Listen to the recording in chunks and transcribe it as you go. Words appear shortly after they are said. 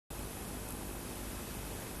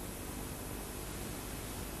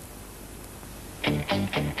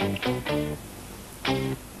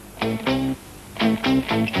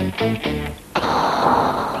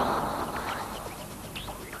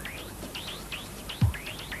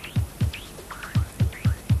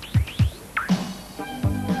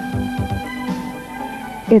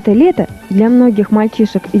Это лето для многих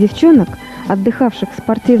мальчишек и девчонок, отдыхавших в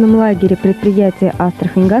спортивном лагере предприятия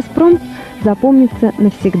 «Астрахань-Газпром», запомнится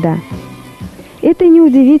навсегда. Это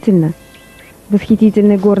неудивительно.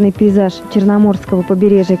 Восхитительный горный пейзаж Черноморского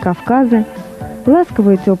побережья Кавказа,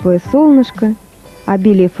 ласковое теплое солнышко,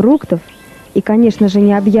 обилие фруктов и, конечно же,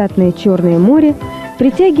 необъятное Черное море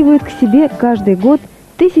притягивают к себе каждый год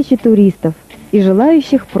тысячи туристов и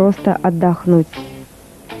желающих просто отдохнуть.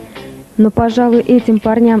 Но, пожалуй, этим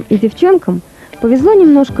парням и девчонкам повезло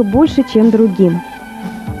немножко больше, чем другим.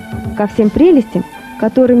 Ко всем прелестям,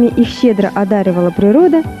 которыми их щедро одаривала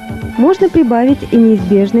природа, можно прибавить и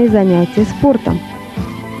неизбежные занятия спортом.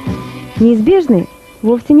 Неизбежные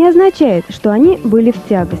вовсе не означает, что они были в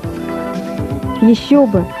тягость. Еще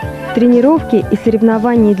бы! Тренировки и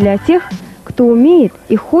соревнования для тех, кто умеет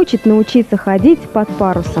и хочет научиться ходить под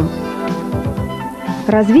парусом.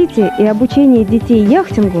 Развитие и обучение детей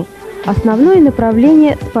яхтингу – основное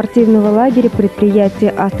направление спортивного лагеря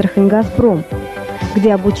предприятия «Астрахань-Газпром»,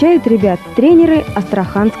 где обучают ребят тренеры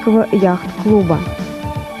Астраханского яхт-клуба.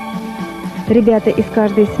 Ребята из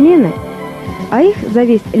каждой смены, а их за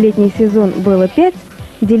весь летний сезон было 5,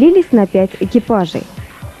 делились на 5 экипажей.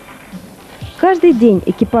 Каждый день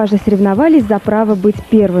экипажи соревновались за право быть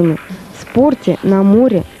первыми в спорте, на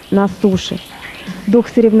море, на суше. Дух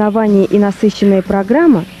соревнований и насыщенная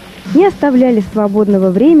программа не оставляли свободного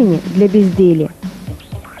времени для безделья.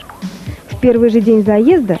 В первый же день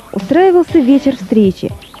заезда устраивался вечер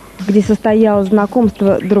встречи, где состоялось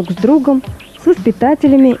знакомство друг с другом, с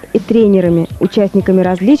воспитателями и тренерами, участниками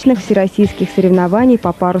различных всероссийских соревнований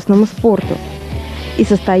по парусному спорту, и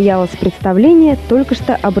состоялось представление только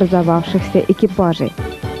что образовавшихся экипажей.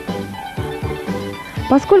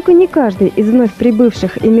 Поскольку не каждый из вновь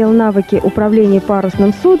прибывших имел навыки управления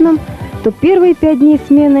парусным судном, то первые 5 дней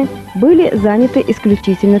смены были заняты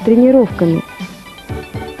исключительно тренировками.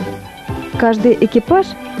 Каждый экипаж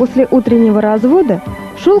после утреннего развода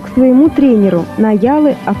шел к своему тренеру на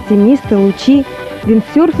ялы, оптимисты, лучи,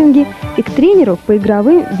 виндсерфинге и к тренеру по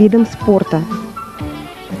игровым видам спорта.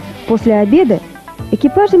 После обеда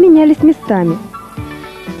экипажи менялись местами.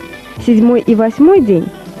 7-й и 8-й день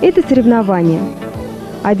 – это соревнования.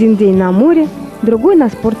 Один день на море, другой на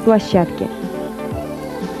спортплощадке.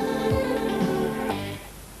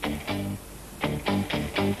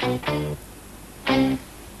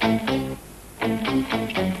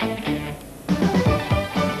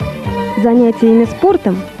 Занятиями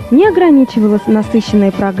спортом не ограничивалась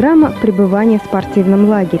насыщенная программа пребывания в спортивном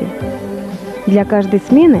лагере. Для каждой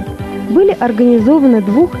смены были организованы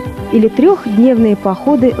 2- или 3-дневные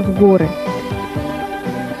походы в горы.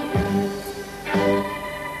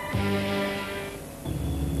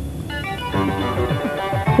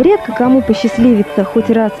 Редко кому посчастливится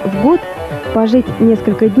хоть раз в год пожить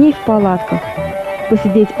несколько дней в палатках,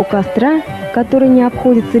 посидеть у костра, который не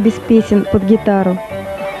обходится без песен под гитару,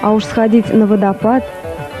 а уж сходить на водопад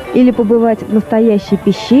или побывать в настоящей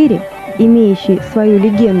пещере, имеющей свою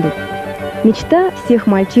легенду – мечта всех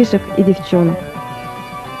мальчишек и девчонок.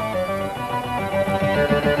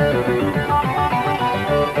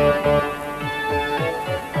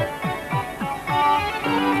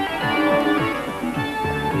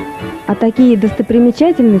 А такие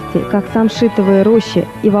достопримечательности, как Самшитовые рощи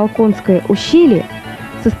и Волконское ущелье,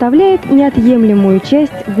 составляют неотъемлемую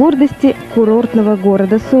часть гордости курортного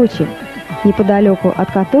города Сочи, неподалеку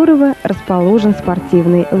от которого расположен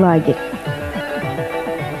спортивный лагерь.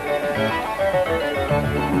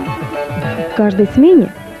 В каждой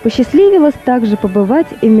смене посчастливилось также побывать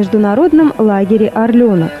и в международном лагере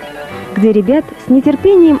 «Орленок», где ребят с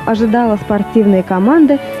нетерпением ожидала спортивная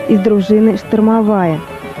команда из дружины «Штормовая»,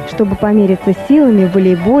 чтобы помериться силами в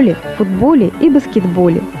волейболе, футболе и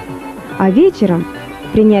баскетболе. А вечером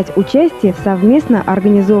принять участие в совместно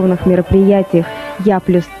организованных мероприятиях «Я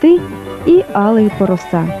плюс ты» и «Алые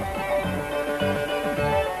паруса».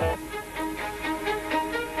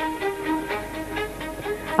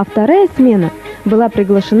 А вторая смена была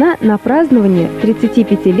приглашена на празднование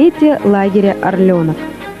 35-летия лагеря «Орленок».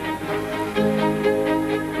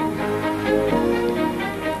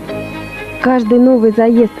 Каждый новый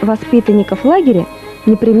заезд воспитанников лагеря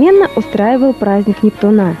непременно устраивал праздник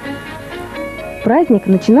Нептуна. Праздник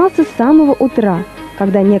начинался с самого утра,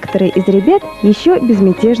 когда некоторые из ребят еще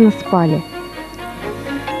безмятежно спали.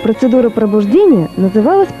 Процедура пробуждения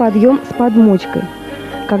называлась «подъем с подмочкой»,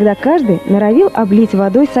 когда каждый норовил облить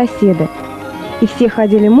водой соседа и все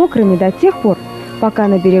ходили мокрыми до тех пор, пока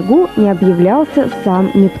на берегу не объявлялся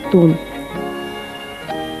сам Нептун.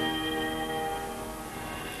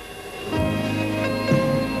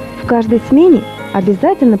 В каждой смене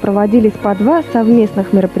обязательно проводились по 2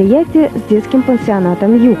 совместных мероприятия с детским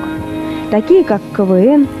пансионатом «Юг», такие как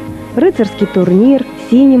КВН, рыцарский турнир,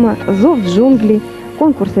 синема, зов джунглей,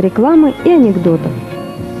 конкурсы рекламы и анекдотов.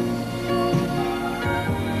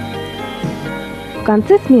 В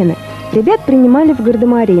конце смены ребят принимали в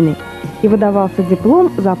гардемарины, и выдавался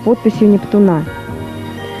диплом за подписью Нептуна.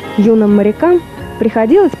 Юным морякам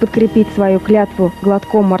приходилось подкрепить свою клятву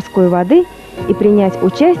глотком морской воды и принять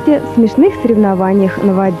участие в смешных соревнованиях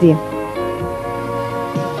на воде.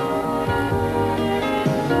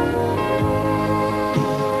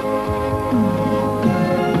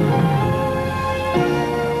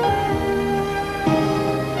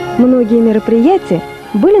 Многие мероприятия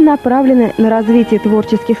были направлены на развитие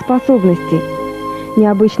творческих способностей.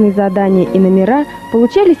 Необычные задания и номера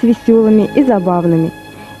получались веселыми и забавными.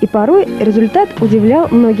 И порой результат удивлял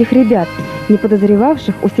многих ребят, не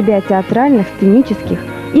подозревавших у себя театральных, сценических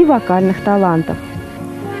и вокальных талантов.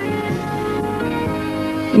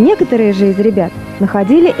 Некоторые же из ребят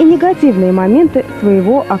находили и негативные моменты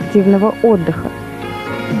своего активного отдыха.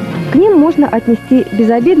 К ним можно отнести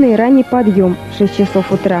безобидный ранний подъем в 6 часов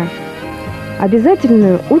утра,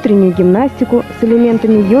 обязательную утреннюю гимнастику с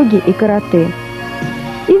элементами йоги и карате,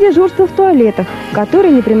 и дежурство в туалетах,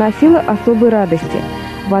 которое не приносило особой радости,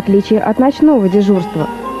 в отличие от ночного дежурства,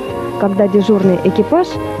 когда дежурный экипаж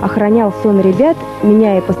охранял сон ребят,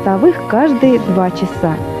 меняя постовых каждые 2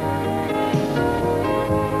 часа.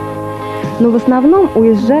 Но в основном,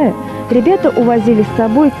 уезжая, ребята увозили с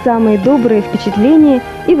собой самые добрые впечатления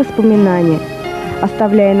и воспоминания,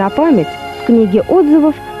 оставляя на память в книге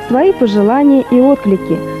отзывов свои пожелания и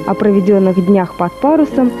отклики о проведенных днях под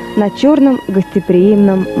парусом на черном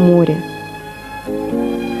гостеприимном море.